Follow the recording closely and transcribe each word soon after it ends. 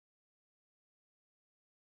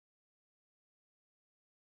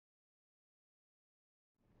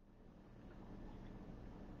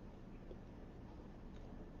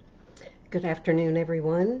Good afternoon,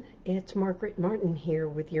 everyone. It's Margaret Martin here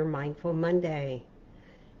with your Mindful Monday.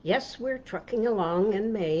 Yes, we're trucking along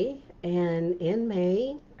in May, and in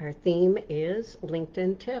May, our theme is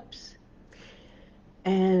LinkedIn tips.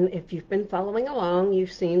 And if you've been following along,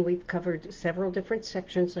 you've seen we've covered several different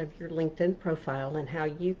sections of your LinkedIn profile and how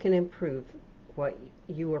you can improve what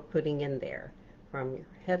you are putting in there. From your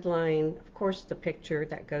headline, of course, the picture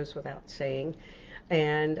that goes without saying,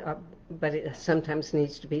 and but it sometimes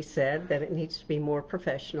needs to be said that it needs to be more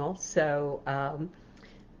professional. So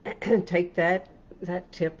take that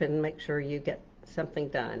tip and make sure you get something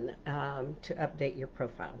done to update your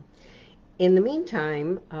profile. In the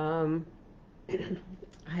meantime, I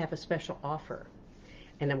have a special offer,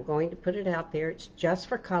 and I'm going to put it out there. It's just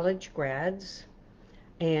for college grads,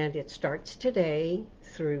 and it starts today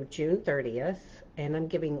through June 30th, and I'm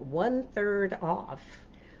giving 1/3 off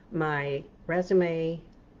my resume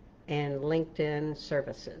and LinkedIn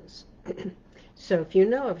services. So if you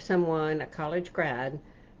know of someone, a college grad,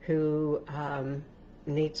 who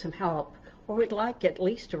needs some help or would like at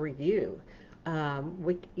least a review,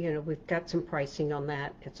 we've got some pricing on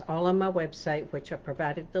that. It's all on my website, which I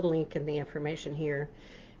provided the link and the information here.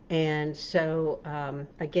 And so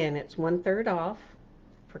again, it's 1/3 off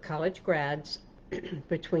for college grads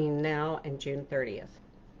between now and June 30th.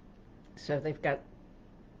 So they've got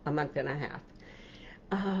a month and a half.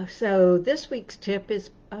 So this week's tip is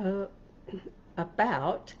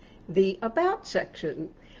about the About section,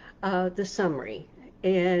 the summary.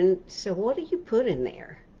 And so what do you put in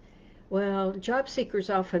there? Well, job seekers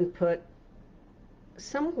often put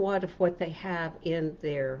somewhat of what they have in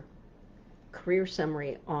their career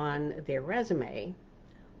summary on their resume,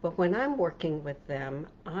 but when I'm working with them,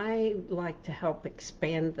 I like to help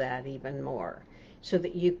expand that even more so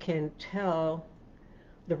that you can tell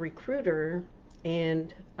the recruiter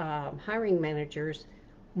and hiring managers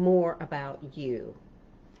more about you.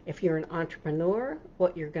 If you're an entrepreneur,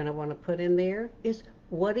 what you're going to want to put in there is,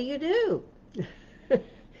 what do you do?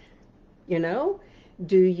 You know,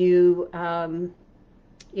 do you,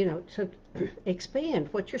 to expand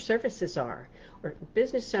what your services are. Or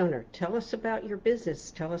business owner, tell us about your business,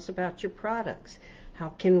 tell us about your products. How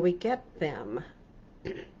can we get them?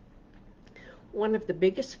 One of the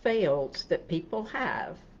biggest fails that people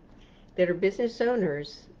have that are business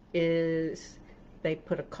owners is they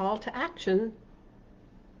put a call to action,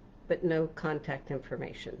 but no contact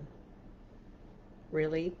information.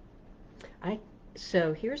 Really?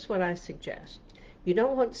 So here's what I suggest. You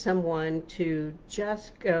don't want someone to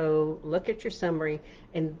just go look at your summary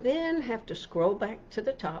and then have to scroll back to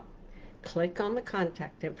the top, click on the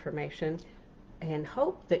contact information, and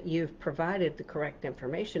hope that you've provided the correct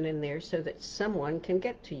information in there so that someone can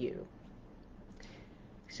get to you.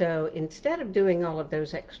 So instead of doing all of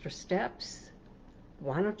those extra steps,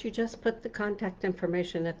 why don't you just put the contact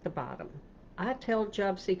information at the bottom? I tell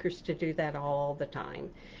job seekers to do that all the time,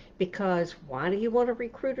 because why do you want a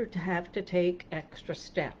recruiter to have to take extra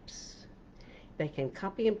steps? They can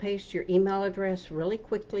copy and paste your email address really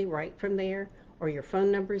quickly right from there, or your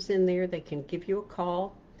phone number's in there. They can give you a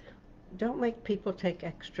call. Don't make people take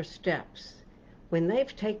extra steps. When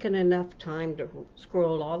they've taken enough time to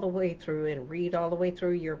scroll all the way through and read all the way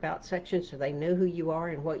through your About section so they know who you are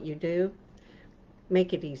and what you do,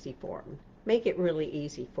 make it easy for them. Make it really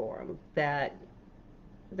easy for them that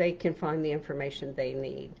they can find the information they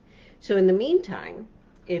need. So in the meantime,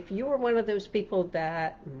 if you are one of those people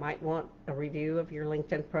that might want a review of your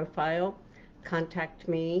LinkedIn profile, contact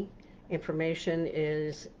me. Information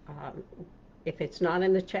is, if it's not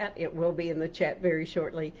in the chat, it will be in the chat very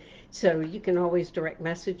shortly. So you can always direct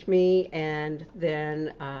message me, and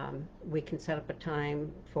then we can set up a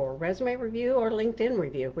time for resume review or LinkedIn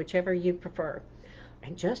review, whichever you prefer.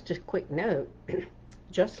 And just a quick note,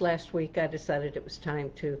 just last week I decided it was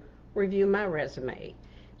time to review my resume.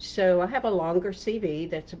 So I have a longer CV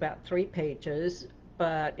that's about 3 pages,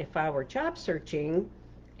 but if I were job searching,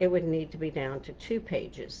 it would need to be down to 2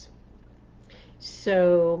 pages.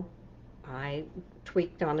 So I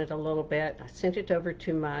tweaked on it a little bit. I sent it over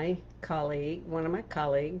to my colleague, one of my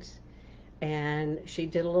colleagues, and she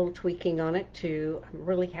did a little tweaking on it too. I'm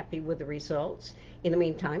really happy with the results. In the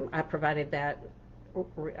meantime, I provided that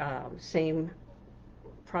same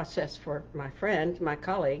process for my friend, my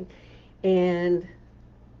colleague, and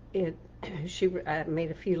she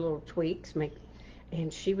made a few little tweaks,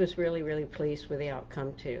 and she was really, really pleased with the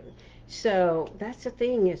outcome too. So that's the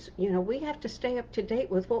thing is, we have to stay up to date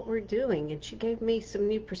with what we're doing, and she gave me some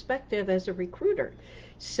new perspective as a recruiter.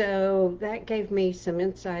 So that gave me some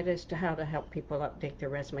insight as to how to help people update their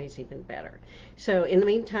resumes even better. So in the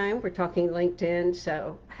meantime, we're talking LinkedIn,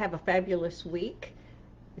 so have a fabulous week.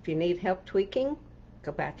 If you need help tweaking,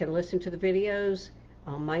 go back and listen to the videos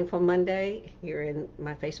on Mindful Monday here in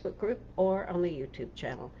my Facebook group or on the YouTube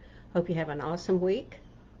channel. Hope you have an awesome week.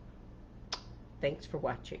 Thanks for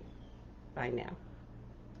watching. Bye now.